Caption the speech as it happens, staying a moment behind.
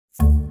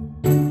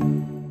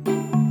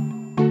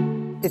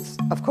It's,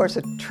 of course,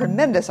 a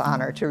tremendous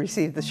honor to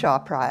receive the Shaw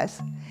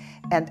Prize,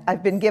 and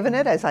I've been given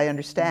it, as I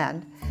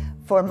understand,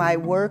 for my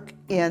work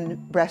in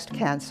breast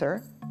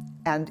cancer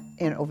and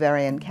in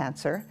ovarian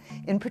cancer.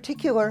 In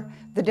particular,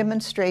 the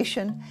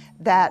demonstration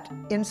that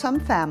in some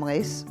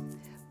families,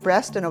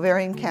 breast and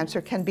ovarian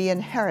cancer can be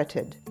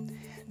inherited.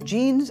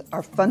 Genes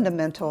are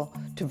fundamental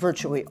to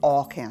virtually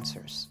all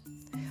cancers,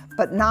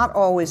 but not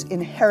always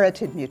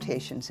inherited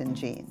mutations in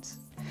genes.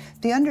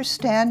 The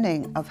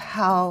understanding of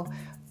how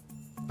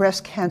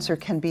breast cancer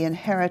can be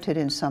inherited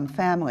in some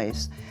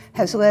families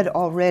has led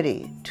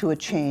already to a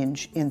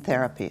change in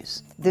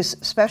therapies. This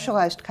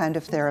specialized kind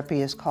of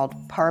therapy is called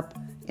PARP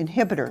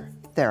inhibitor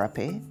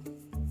therapy.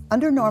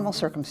 Under normal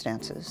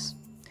circumstances,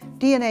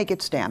 DNA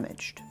gets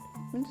damaged.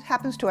 It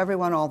happens to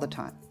everyone all the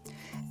time.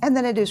 And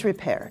then it is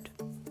repaired.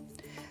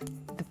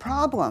 The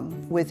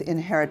problem with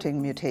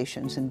inheriting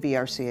mutations in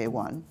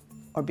BRCA1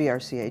 or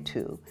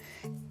BRCA2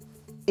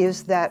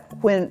 is that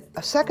when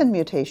a second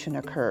mutation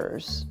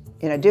occurs,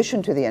 in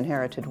addition to the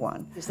inherited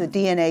one, is the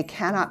DNA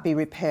cannot be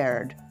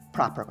repaired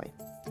properly.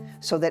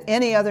 So that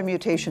any other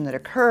mutation that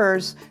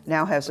occurs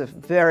now has a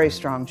very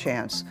strong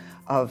chance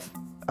of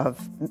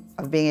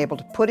being able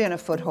to put in a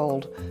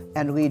foothold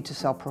and lead to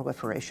cell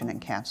proliferation and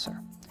cancer.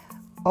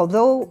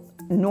 Although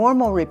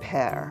normal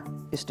repair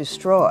is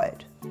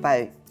destroyed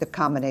by the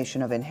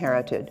combination of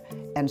inherited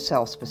and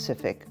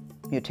cell-specific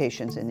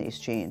mutations in these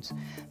genes,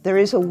 there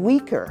is a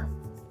weaker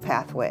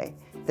pathway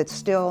that's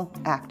still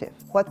active.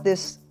 What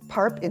this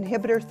PARP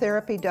inhibitor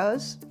therapy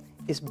does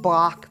is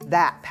block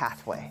that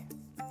pathway.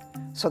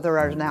 So there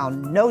are now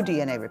no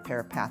DNA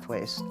repair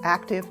pathways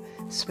active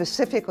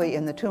specifically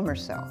in the tumor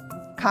cell.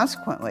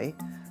 Consequently,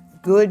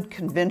 good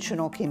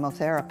conventional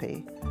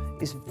chemotherapy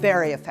is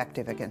very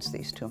effective against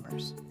these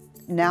tumors.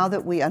 Now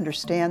that we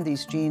understand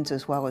these genes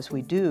as well as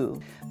we do,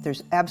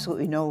 there's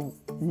absolutely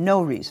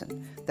no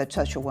reason that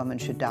such a woman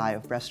should die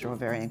of breast or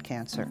ovarian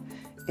cancer.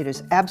 It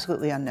is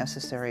absolutely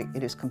unnecessary.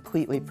 It is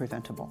completely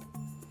preventable.